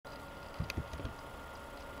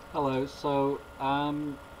Hello, so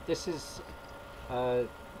this is uh,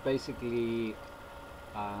 basically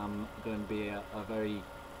going to be a very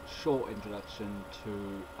short introduction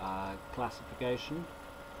to classification.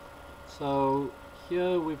 So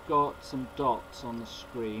here we've got some dots on the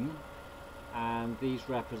screen and these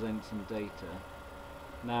represent some data.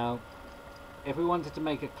 Now if we wanted to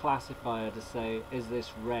make a classifier to say is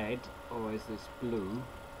this red or is this blue,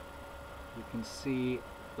 you can see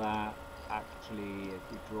that actually if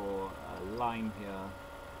we draw a line here,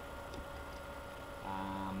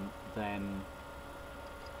 then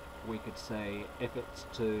we could say if it's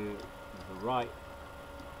to the right,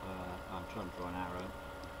 I'm trying to draw an arrow,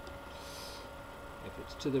 if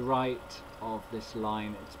it's to the right of this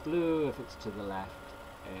line it's blue, if it's to the left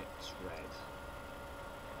it's red.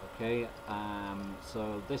 Okay,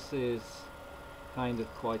 so this is kind of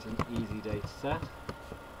quite an easy data set.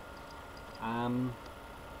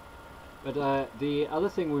 But the other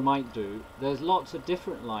thing we might do, there's lots of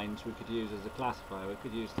different lines we could use as a classifier. We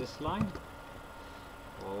could use this line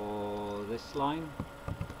or this line.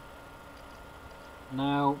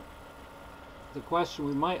 Now the question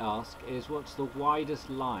we might ask is, what's the widest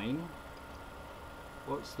line,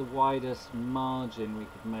 what's the widest margin we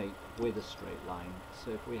could make with a straight line?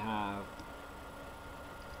 So if we have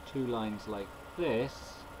two lines like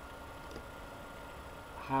this,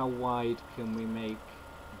 how wide can we make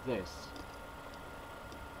this?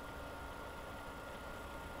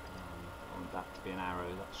 I want that to be an arrow,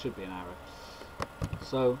 that should be an arrow.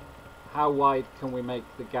 So how wide can we make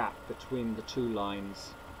the gap between the two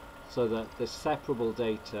lines so that the separable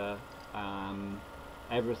data,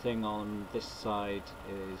 everything on this side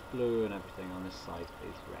is blue and everything on this side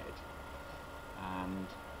is red, and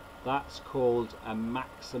that's called a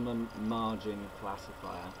maximum margin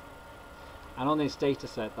classifier. And on this data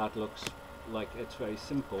set that looks like it's very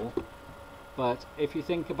simple, but if you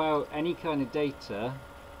think about any kind of data,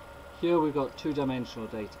 here we've got two-dimensional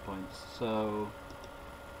data points. So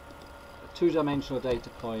a two-dimensional data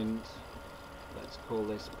point, let's call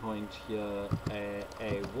this point here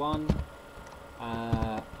A1,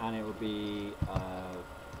 and it will be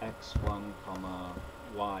x1 comma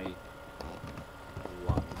y1.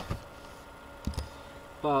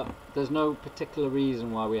 But there's no particular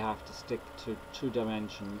reason why we have to stick to two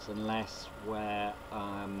dimensions unless we're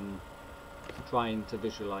trying to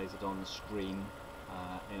visualize it on the screen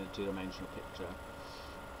in a two-dimensional picture.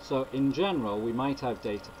 So in general we might have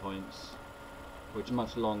data points which are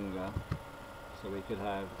much longer, so we could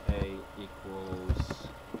have A equals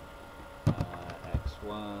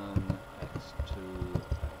x1, x2,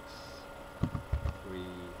 x3,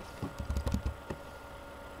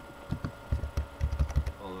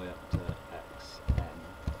 all the way up to xn.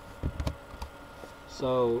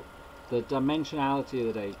 So the dimensionality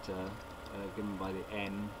of the data given by the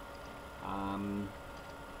n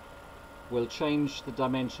will change the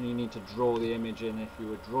dimension you need to draw the image in if you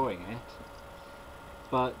were drawing it,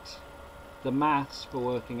 but the maths for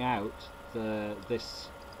working out this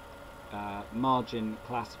margin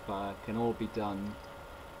classifier can all be done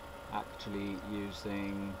actually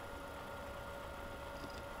using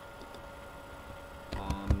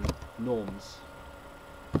norms.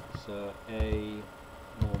 So A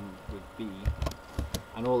norm with B,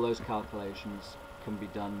 and all those calculations can be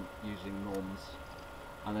done using norms.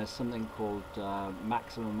 And there's something called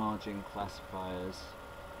maximum margin classifiers,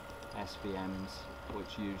 SVMs,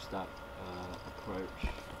 which use that approach.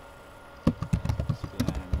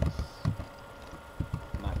 SVMs,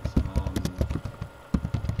 maximum margin classifier.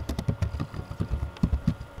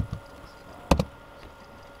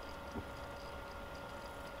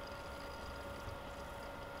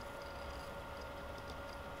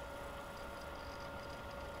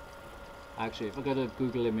 Actually, if I go to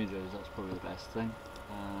Google Images, that's probably the best thing.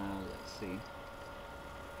 Let's see.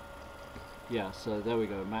 Yeah, so there we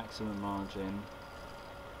go, maximum margin,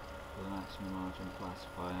 the maximum margin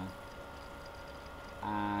classifier,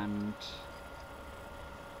 and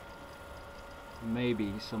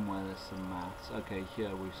maybe somewhere there's some maths. Okay,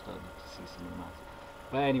 here we've started to see some of the maths.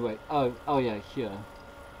 But anyway, oh yeah, here,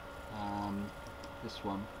 this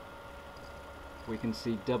one, we can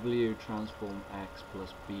see W transform X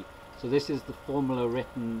plus B. So this is the formula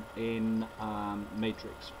written in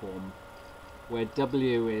matrix form, where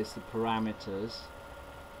W is the parameters,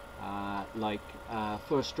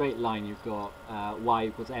 for a straight line you've got y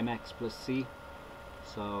equals mx plus c,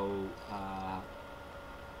 so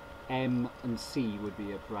m and c would be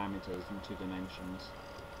your parameters in two dimensions,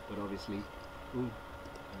 but obviously, I don't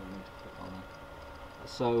need to click on that.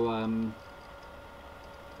 So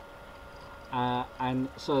And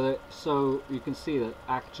so you can see that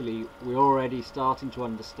actually we're already starting to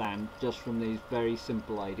understand, just from these very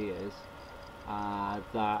simple ideas,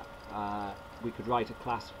 that we could write a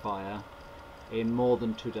classifier in more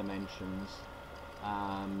than 2 dimensions,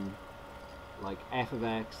 like f of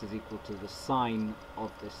x is equal to the sine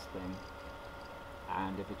of this thing,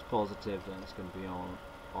 and if it's positive then it's going to be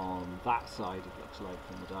on that side, it looks like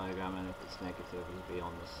from the diagram, and if it's negative it'll be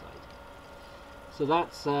on this side. So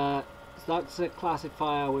that's a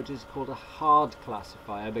classifier which is called a hard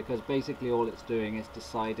classifier, because basically all it's doing is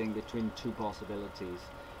deciding between 2 possibilities.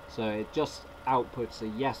 So it just outputs a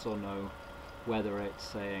yes or no, whether it's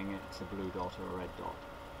saying it's a blue dot or a red dot.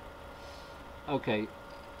 Okay,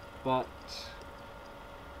 but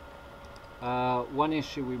one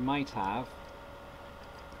issue we might have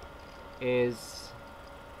is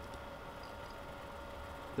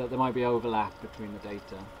that there might be overlap between the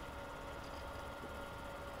data,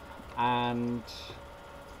 and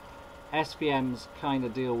SVMs kind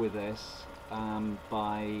of deal with this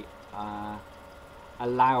by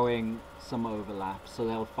allowing some overlap, so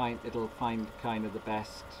it'll find kind of the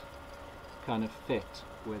best kind of fit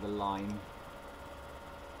with a line,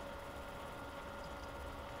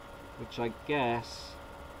 which I guess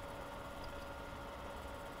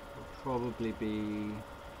will probably be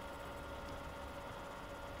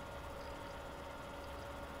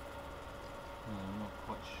I'm not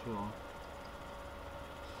quite sure.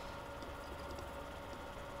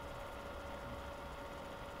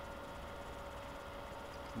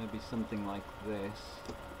 Maybe something like this.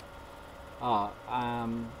 If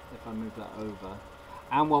I move that over,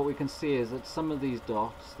 and what we can see is that some of these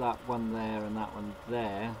dots, that one there and that one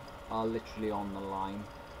there, are literally on the line.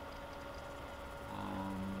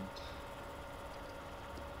 And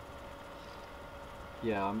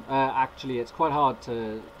yeah, actually it's quite hard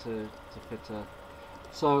to fit a...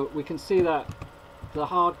 So we can see that the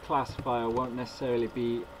hard classifier won't necessarily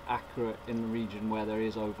be accurate in the region where there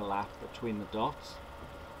is overlap between the dots.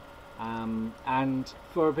 And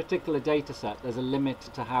for a particular data set there's a limit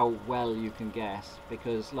to how well you can guess,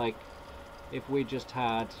 because like if we just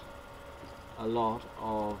had a lot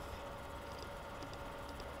of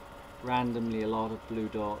randomly a lot of blue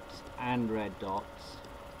dots and red dots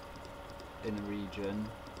in a region,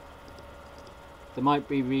 there might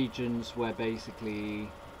be regions where basically,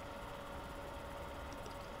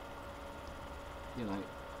 you know,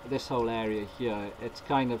 this whole area here, it's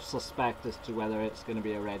kind of suspect as to whether it's going to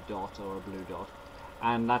be a red dot or a blue dot,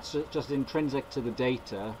 and that's just intrinsic to the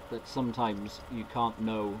data, that sometimes you can't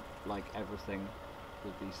know like everything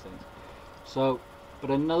with these things. So, but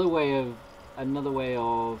another way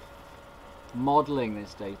of modeling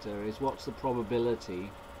this data is what's the probability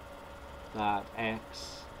that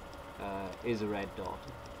X is a red dot.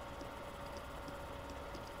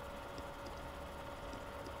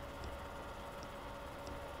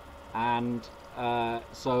 And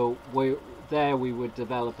so we would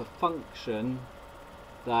develop a function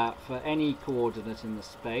that for any coordinate in the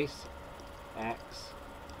space X,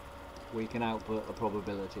 we can output a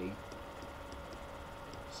probability.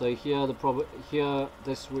 So here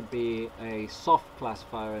this would be a soft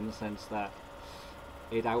classifier in the sense that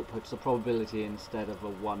it outputs a probability instead of a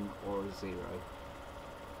 1 or a 0.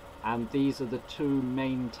 And these are the 2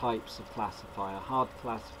 main types of classifier: hard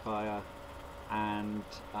classifier and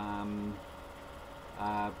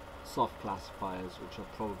soft classifiers, which are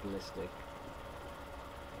probabilistic.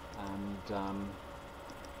 And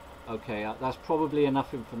okay, that's probably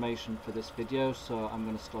enough information for this video, so I'm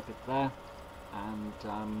going to stop it there.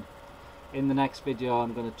 And in the next video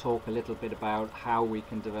I'm going to talk a little bit about how we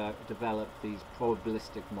can develop these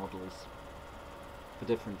probabilistic models for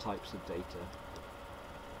different types of data.